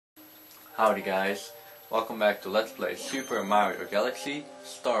Howdy guys, welcome back to Let's Play Super Mario Galaxy,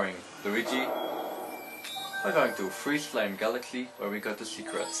 starring Luigi. We're going to Freezeflame Galaxy, where we got the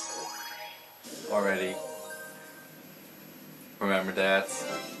secrets. Already. Remember that.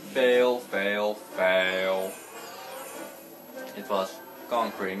 Fail, fail, fail. It was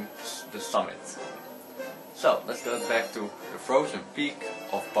conquering the summit. So, let's go back to the frozen peak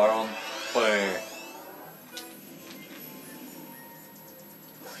of Brrr.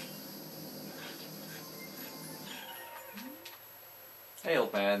 Hey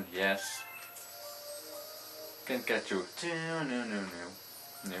old man, yes. Can't catch you.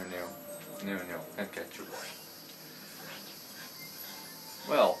 No, can't catch you.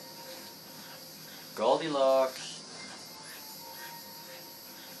 Well, Goldilocks.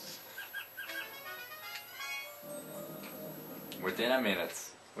 Within a minute,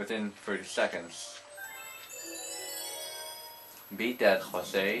 within 30 seconds. Beat that,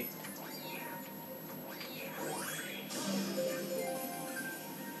 Jose.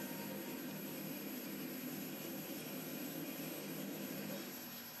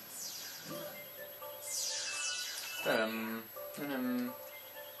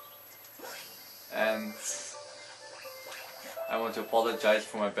 And I want to apologize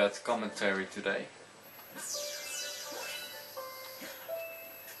for my bad commentary today.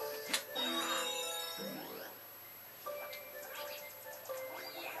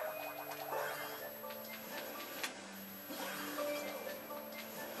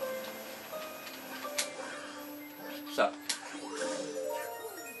 So,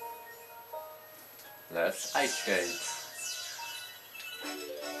 let's ice skate.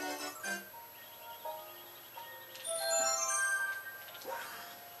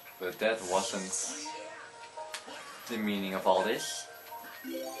 But that wasn't the meaning of all this.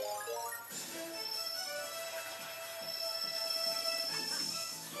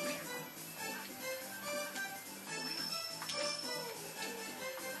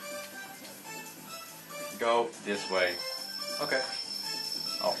 Go this way. Okay.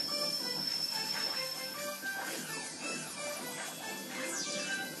 Oh.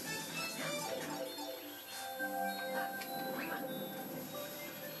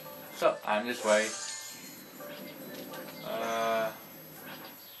 So, I'm this way.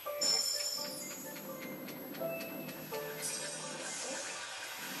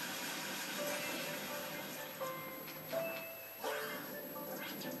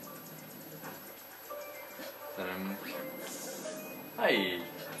 Hi.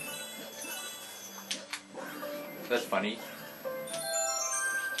 That's funny.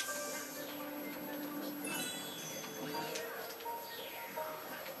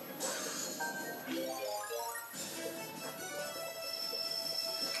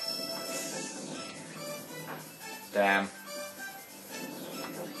 Damn.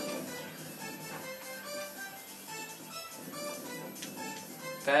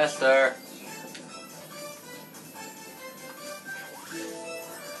 Faster.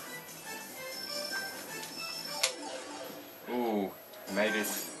 Ooh, made it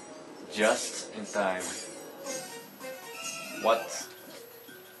just in time. What?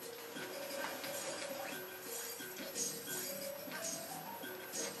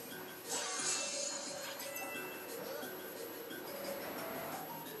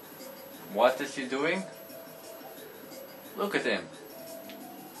 What is he doing? Look at him.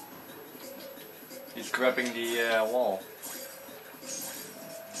 He's grabbing the wall.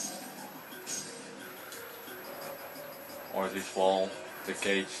 Or this wall, the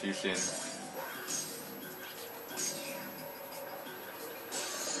cage he's in.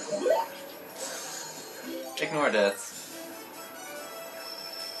 Ignore that.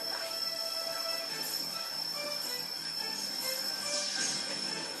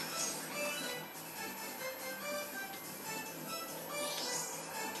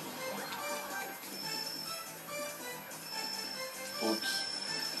 Oops.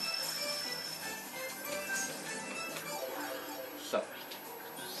 So.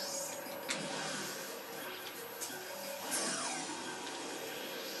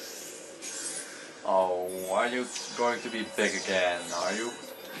 Oh, are you going to be big again, are you?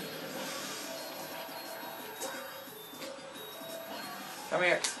 Come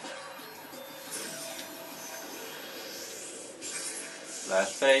here.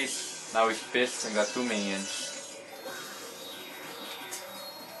 Last phase. Now he's pissed and got 2 minions.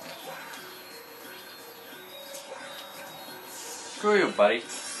 Screw you, buddy.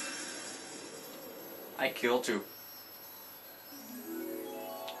 I killed you.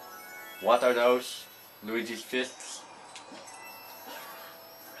 What are those? Luigi's fists?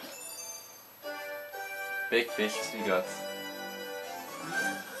 Big fists he got.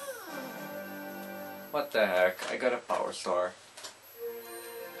 What the heck? I got a power star.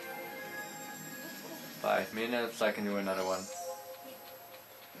 5 minutes, I can do another one.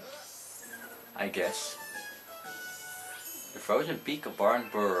 I guess. The frozen peak of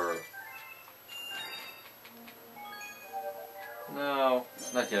Brrr. No,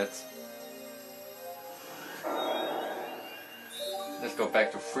 not yet. Let's go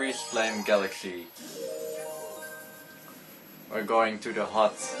back to Freezeflame Galaxy. We're going to the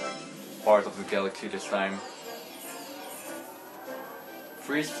hot part of the galaxy this time.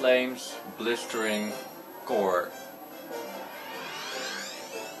 Freezeflame's Blistering core.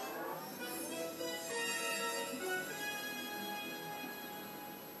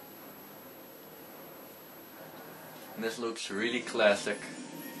 And this looks really classic.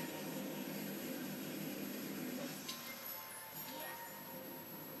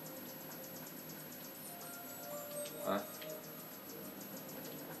 Huh?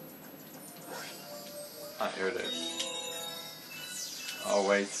 Ah, here it is. Oh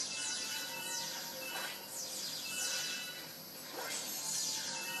wait.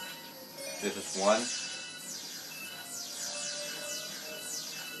 This is 1.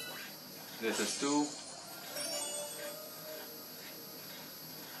 This is 2.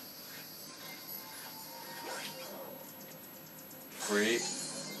 Three.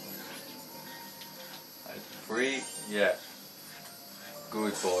 3. Yeah.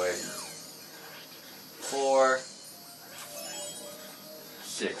 Good boy. 4.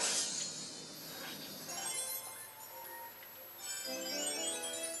 6.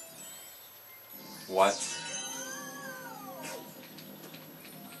 What?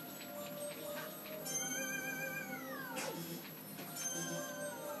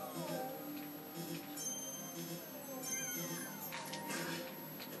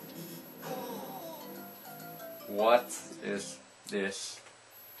 What is this?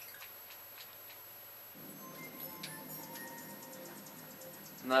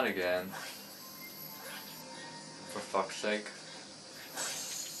 Not again. For fuck's sake.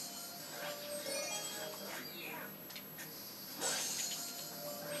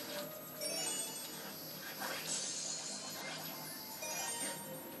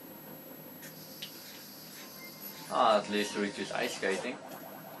 Ah, at least Luigi's ice skating.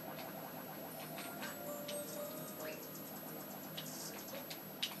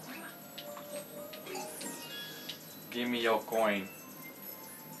 Give me your coin.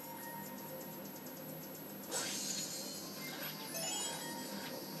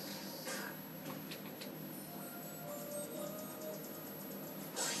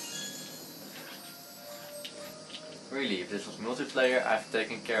 Really, if this was multiplayer, I've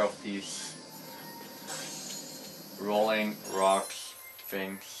taken care of these rolling rocks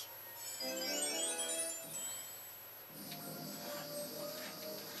things.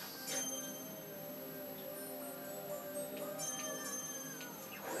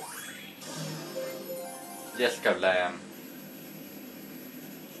 Yes, kablam.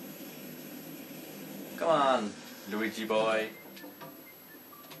 Come on, Luigi boy.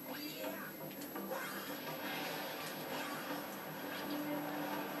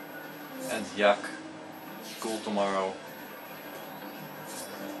 And yuck, school tomorrow.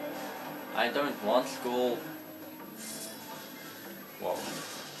 I don't want school. Whoa.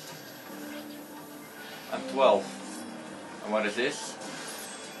 I'm 12. And what is this?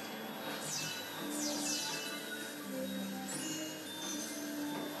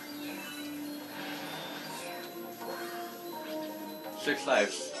 Six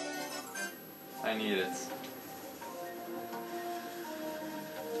lives. I need it.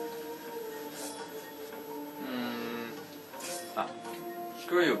 Ah,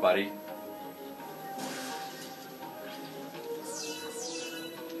 screw you, buddy.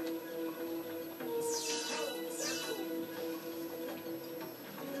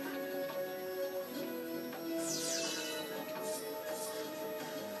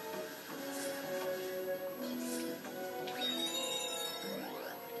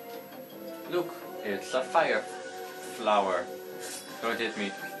 Look, it's a fire flower. Don't hit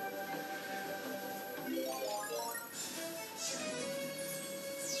me.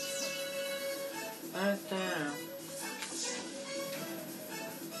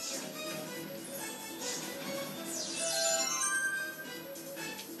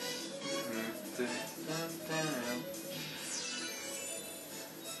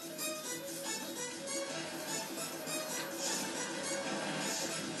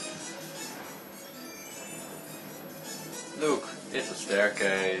 Look, it's a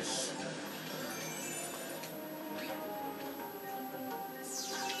staircase.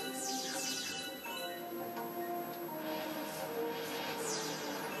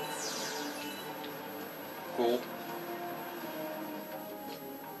 Cool.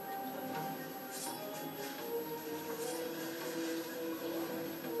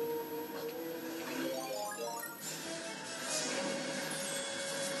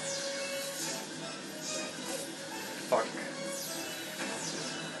 Fuck.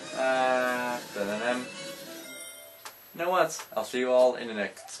 You know what? I'll see you all in the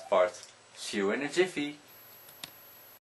next part. See you in a jiffy.